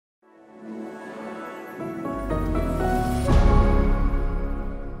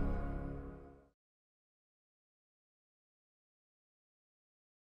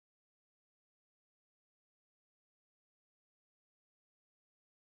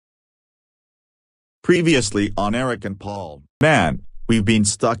Previously on Eric and Paul. Man, we've been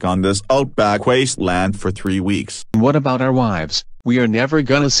stuck on this outback wasteland for 3 weeks. What about our wives? We are never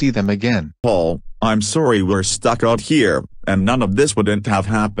gonna see them again. Paul, I'm sorry we're stuck out here, and none of this wouldn't have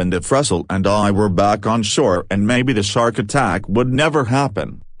happened if Russell and I were back on shore, and maybe the shark attack would never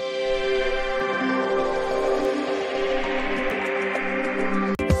happen.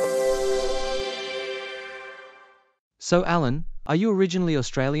 So Alan, are you originally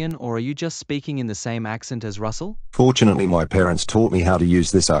Australian or are you just speaking in the same accent as Russell? Fortunately my parents taught me how to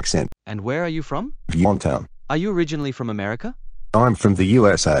use this accent. And where are you from? Vyond. Are you originally from America? I'm from the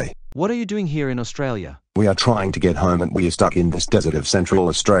USA. What are you doing here in Australia? We are trying to get home and we are stuck in this desert of Central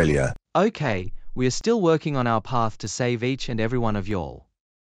Australia. Okay, we are still working on our path to save each and every one of y'all.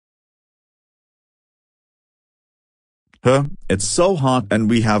 It's so hot and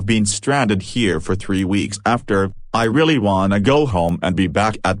we have been stranded here for 3 weeks after. I really wanna go home and be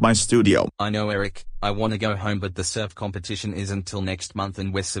back at my studio. I know, Eric, I wanna go home, but the surf competition isn't till next month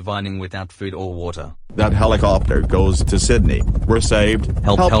and we're surviving without food or water. That helicopter goes to Sydney. We're saved.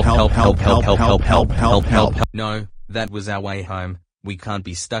 Help, help, help, help, help, help, help, help, help, help. No, that was our way home. We can't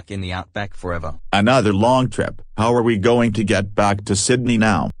be stuck in the outback forever. Another long trip. How are we going to get back to Sydney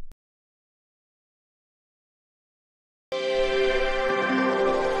now?